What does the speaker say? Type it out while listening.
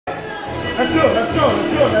Let's go, let's go,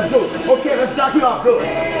 let's go, let's go. Okay, let's jack it up. Go.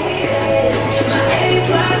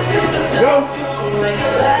 Go.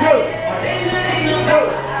 Go.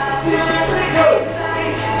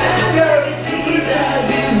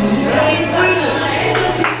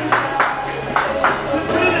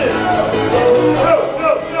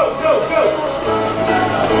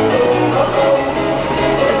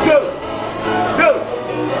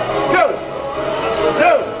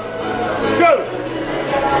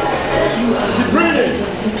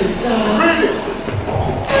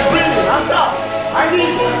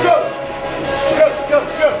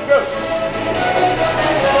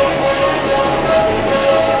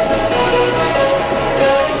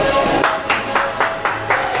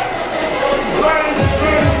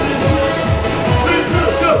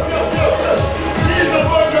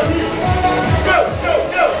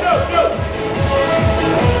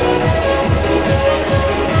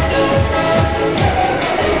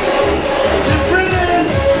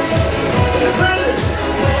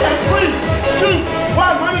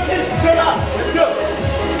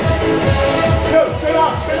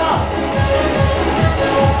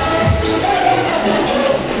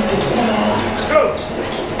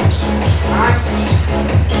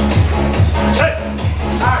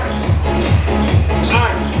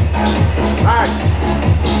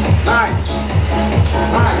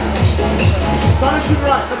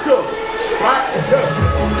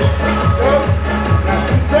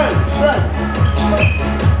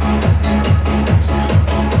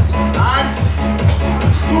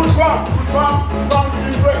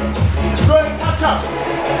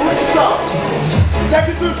 Take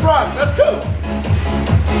it to the front. Let's go.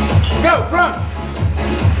 Go, front.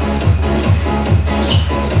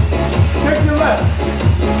 Take your left.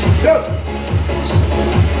 Go.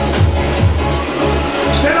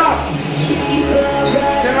 Sit up.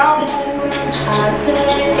 Sit up.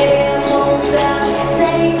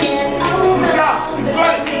 Good job.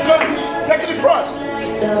 Good. Good. Take it in front.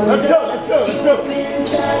 Let's go. Let's go. Let's go.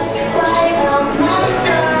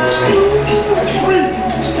 3,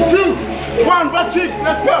 2, 1. Butt kicks.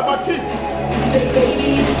 Let's go. Butt kicks. Good.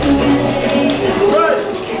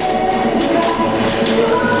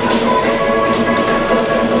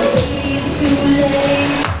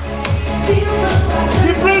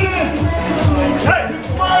 Keep breathing. Hey,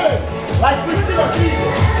 smiling. Like we see the cheese.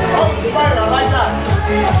 Oh, spider. I like that.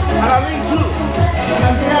 And I lean too.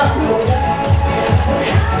 And we have too.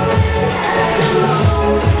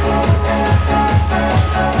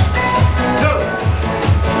 Go.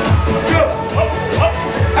 Go. Up.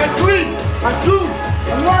 And 3, and 2,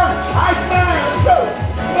 and 1. Iceman. Let's go.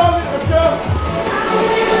 Slowly. Let's go.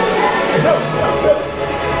 Go. Go. Go.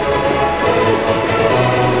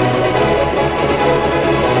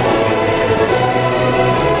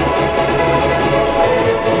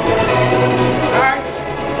 Nice.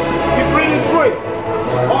 Keep breathing through it.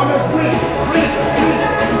 On the breathe. Breathe. Breathe.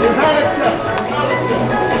 Inhale, exhale. Inhale, exhale.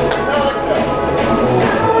 Inhale, exhale.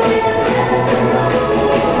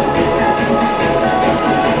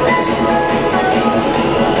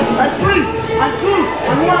 And 3, and 2,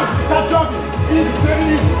 and 1. Start jogging. Easy, very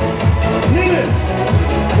easy. Mean it.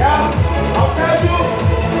 Yeah. I'll tell you.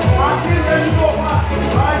 Fast in, then you go fast.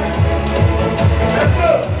 Right? Let's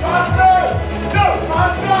go. Faster. Go.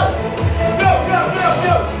 Faster. Go, go, go,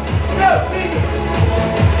 go. Go. Big it.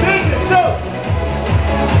 Big it. Go.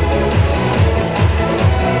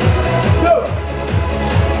 Go.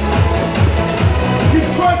 Keep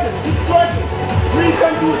striking. Keep striking. We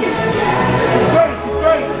can do this. Keep going. Keep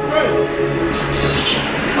going. Keep going.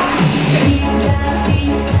 Piece by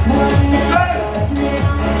piece, one night now.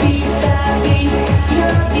 Piece by piece,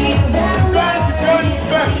 you're devouring me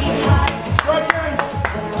high.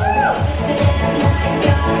 Dance like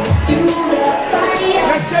us through the fire.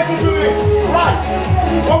 Let's get into it. Right.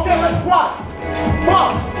 Okay, let's squat.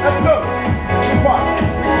 Pause. Let's go. Squat.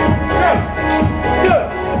 Good. Good.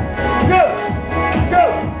 Good.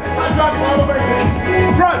 Good. Let's not jogging all over again.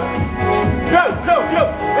 Front. Go. Go. Go.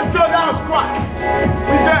 Let's go down. Squat.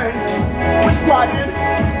 We done. We squatted.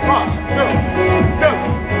 Pause. Go. Go.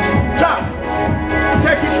 Jump.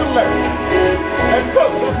 Take it to the left. Let's go.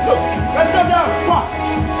 Let's go. Let's go down. Squat.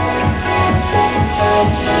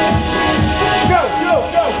 Go, go,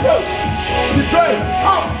 go, go. Keep going.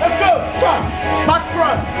 Up. Let's go. Front. Back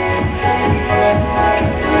front.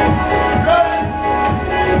 Good.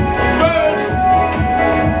 Good.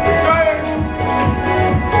 Good.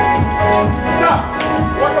 Stop.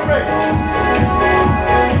 Walk a break.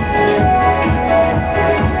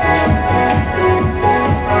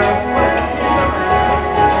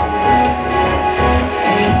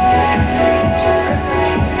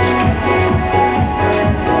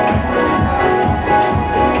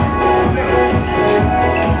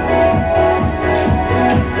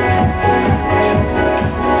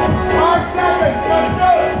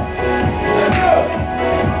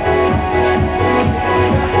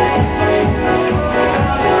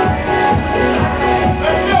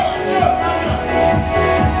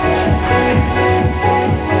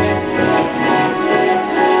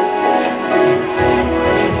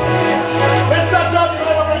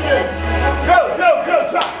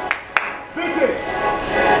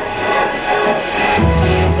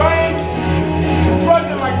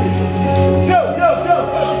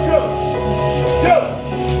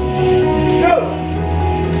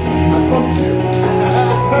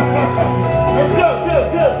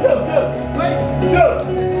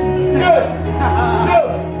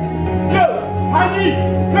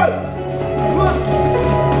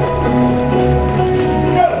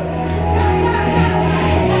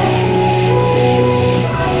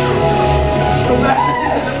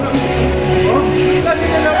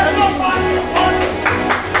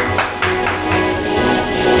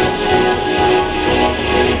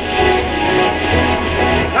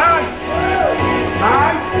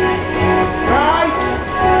 Nice.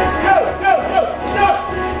 Go, go, go. Stop.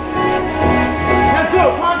 Let's go.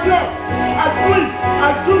 1, 2, and 3,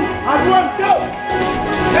 and 2, and 1. Go.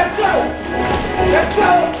 Let's go. Let's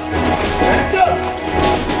go. Let's go.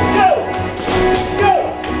 Go. Go.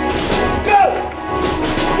 Go.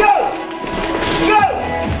 Go. Go.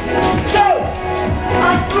 Go.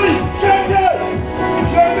 And 3. Shake it.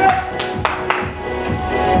 Shake it.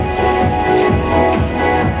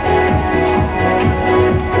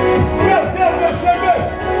 Go, go, go. Shake it.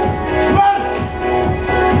 Lunge.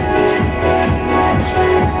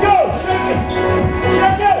 Go. Shake it.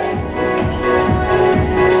 Shake it.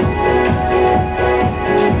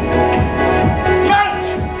 Lunge.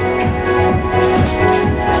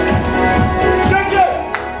 Shake it.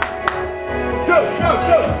 Go, go,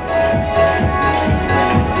 go.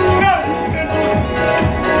 Go, you can do it.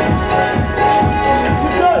 You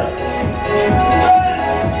do it.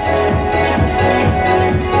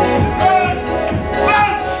 Good.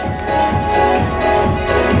 Lunge.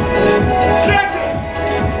 Shake it.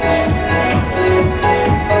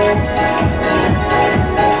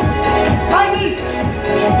 I need.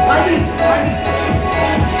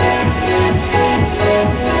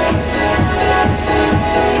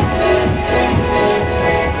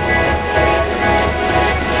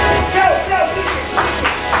 Go, go.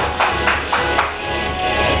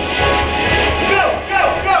 Go, go,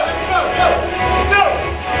 go. Let's go, go. Go.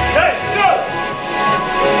 Hey, go.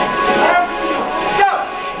 Stop.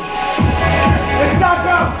 Let's start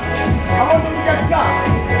down. I want them to get stopped.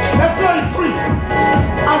 Let's go in 3,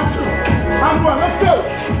 and 2, and 1. Let's go.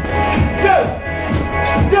 Go.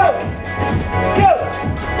 Go. Go.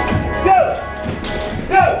 Go.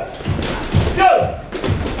 Go. Go.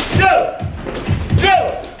 Go. Go.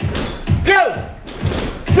 Go.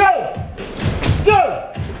 Go. Go.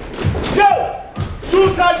 Go.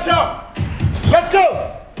 Suicide jump. Let's go.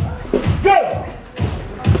 Go.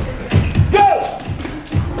 Go.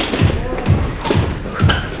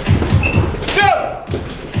 Go.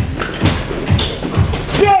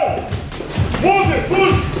 Go. Move it.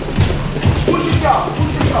 Push. Push yourself.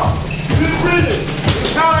 Push yourself. Keep breathing.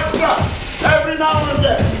 Now and stop. Every now and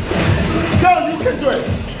then. Go. You can do it.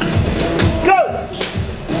 Go.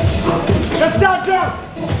 Let's start jump.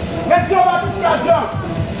 Let's go back to start jump.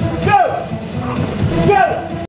 Go. Go.